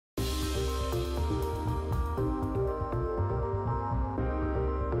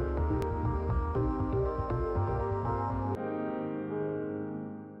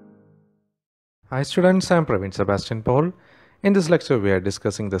Hi students, I am Praveen Sebastian Paul. In this lecture, we are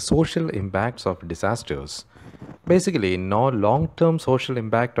discussing the social impacts of disasters. Basically, no long-term social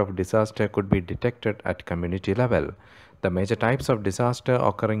impact of disaster could be detected at community level. The major types of disaster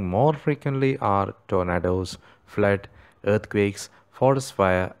occurring more frequently are tornadoes, flood, earthquakes, forest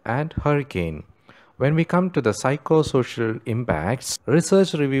fire, and hurricane. When we come to the psychosocial impacts,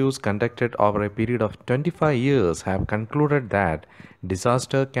 research reviews conducted over a period of 25 years have concluded that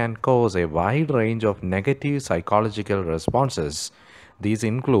disaster can cause a wide range of negative psychological responses. These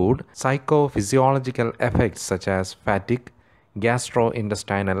include psychophysiological effects such as fatigue,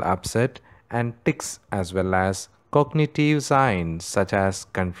 gastrointestinal upset, and tics, as well as cognitive signs such as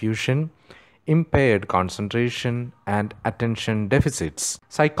confusion, impaired concentration, and attention deficits.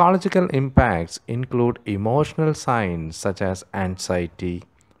 Psychological impacts include emotional signs such as anxiety,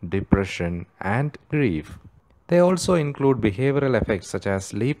 depression, and grief. They also include behavioral effects such as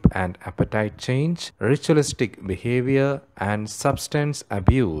sleep and appetite change, ritualistic behavior, and substance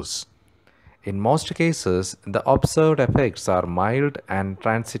abuse. In most cases, the observed effects are mild and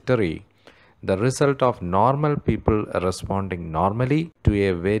transitory, the result of normal people responding normally to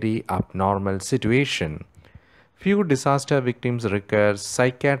a very abnormal situation. Few disaster victims require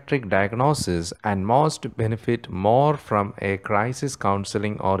psychiatric diagnosis and most benefit more from a crisis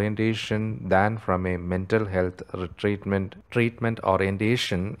counseling orientation than from a mental health treatment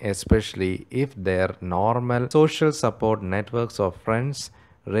orientation, especially if their normal social support networks of friends,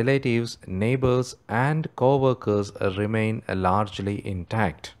 relatives, neighbors, and co-workers remain largely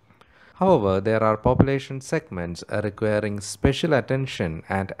intact. However, there are population segments requiring special attention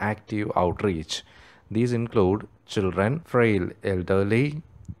and active outreach. These include children, frail elderly,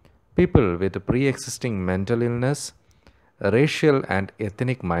 people with pre-existing mental illness, racial and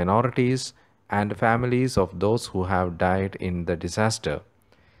ethnic minorities, and families of those who have died in the disaster.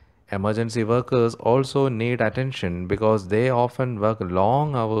 Emergency workers also need attention because they often work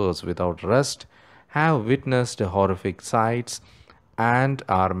long hours without rest, have witnessed horrific sights, and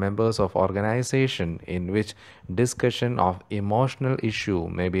are members of organization in which discussion of emotional issue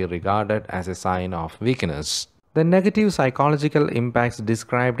may be regarded as a sign of weakness. The negative psychological impacts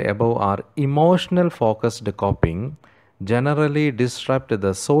described above are emotional focused coping, generally disrupt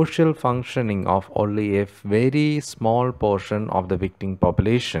the social functioning of only a very small portion of the victim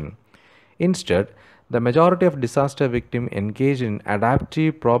population. Instead, the majority of disaster victims engage in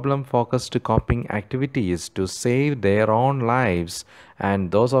adaptive problem-focused coping activities to save their own lives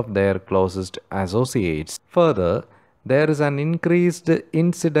and those of their closest associates. Further, there is an increased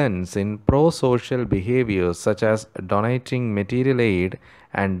incidence in pro-social behaviors such as donating material aid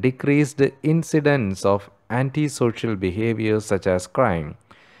and decreased incidence of antisocial behaviors such as crime.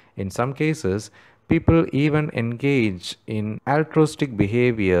 In some cases, people even engage in altruistic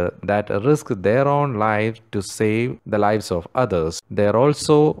behavior that risk their own lives to save the lives of others. There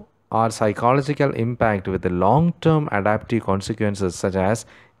also are psychological impact with long-term adaptive consequences such as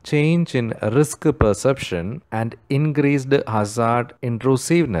change in risk perception and increased hazard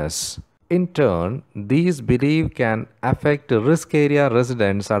intrusiveness. In turn, these beliefs can affect risk area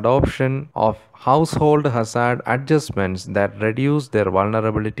residents' adoption of household hazard adjustments that reduce their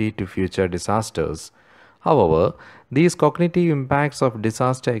vulnerability to future disasters. However, these cognitive impacts of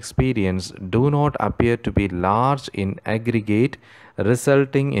disaster experience do not appear to be large in aggregate,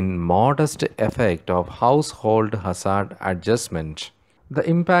 resulting in modest effect of household hazard adjustment. The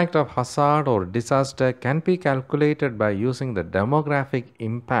impact of hazard or disaster can be calculated by using the demographic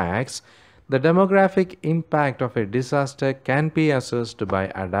impacts. The demographic impact of a disaster can be assessed by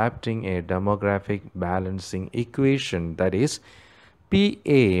adapting a demographic balancing equation, that is,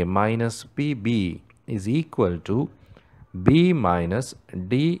 PA minus PB is equal to B minus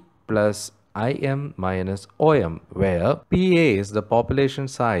D plus IM minus OM, where PA is the population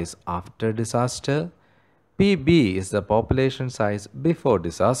size after disaster, PB is the population size before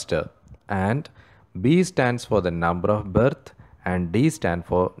disaster, and B stands for the number of birth and D stand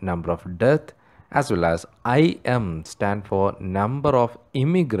for number of death, as well as IM stand for number of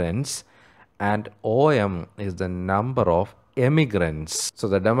immigrants and OM is the number of emigrants. So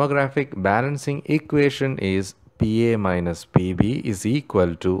the demographic balancing equation is PA minus PB is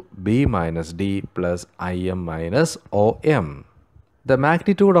equal to B minus D plus IM minus OM. The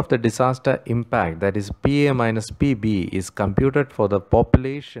magnitude of the disaster impact, that is PA minus PB, is computed for the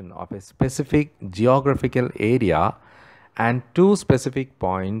population of a specific geographical area and two specific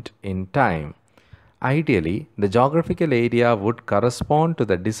points in time. Ideally, the geographical area would correspond to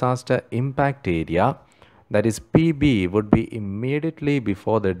the disaster impact area, that is PB would be immediately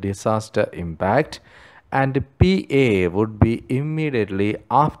before the disaster impact, and PA would be immediately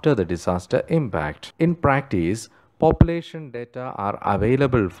after the disaster impact. In practice, population data are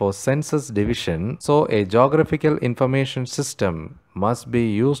available for census division, so a geographical information system must be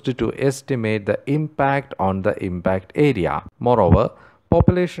used to estimate the impact on the impact area. Moreover,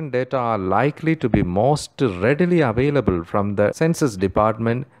 population data are likely to be most readily available from the census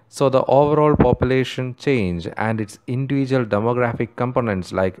department, so the overall population change and its individual demographic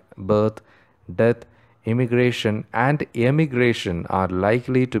components like birth, death, immigration, and emigration are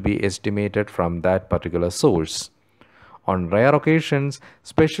likely to be estimated from that particular source. On rare occasions,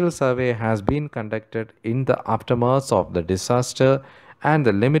 special survey has been conducted in the aftermath of the disaster, and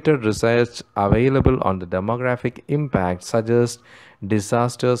the limited research available on the demographic impact suggests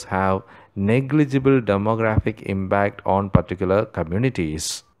disasters have negligible demographic impact on particular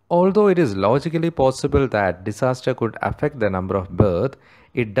communities. Although it is logically possible that disaster could affect the number of births,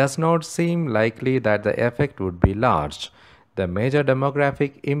 it does not seem likely that the effect would be large. The major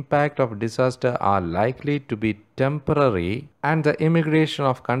demographic impact of disaster are likely to be temporary, and the immigration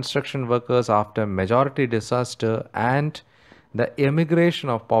of construction workers after majority disaster and the immigration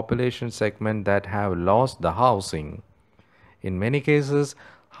of population segment that have lost the housing. In many cases,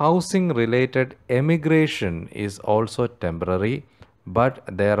 housing related emigration is also temporary, but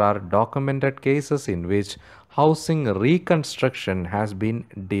there are documented cases in which housing reconstruction has been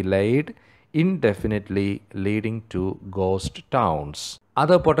delayed indefinitely, leading to ghost towns.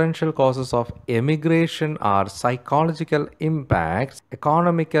 Other potential causes of emigration are psychological impacts,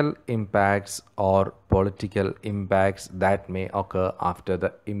 economical impacts, or political impacts that may occur after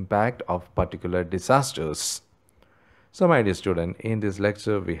the impact of particular disasters. So, my dear student, in this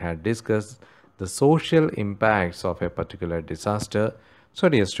lecture, we had discussed the social impacts of a particular disaster. So,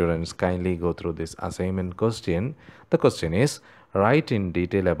 dear students, kindly go through this assignment question. The question is, write in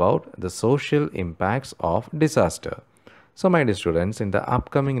detail about the social impacts of disaster. So, my dear students, in the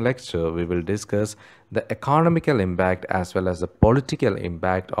upcoming lecture, we will discuss the economical impact as well as the political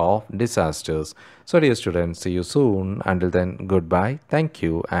impact of disasters. So, dear students, see you soon. Until then, goodbye. Thank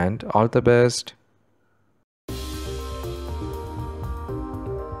you and all the best.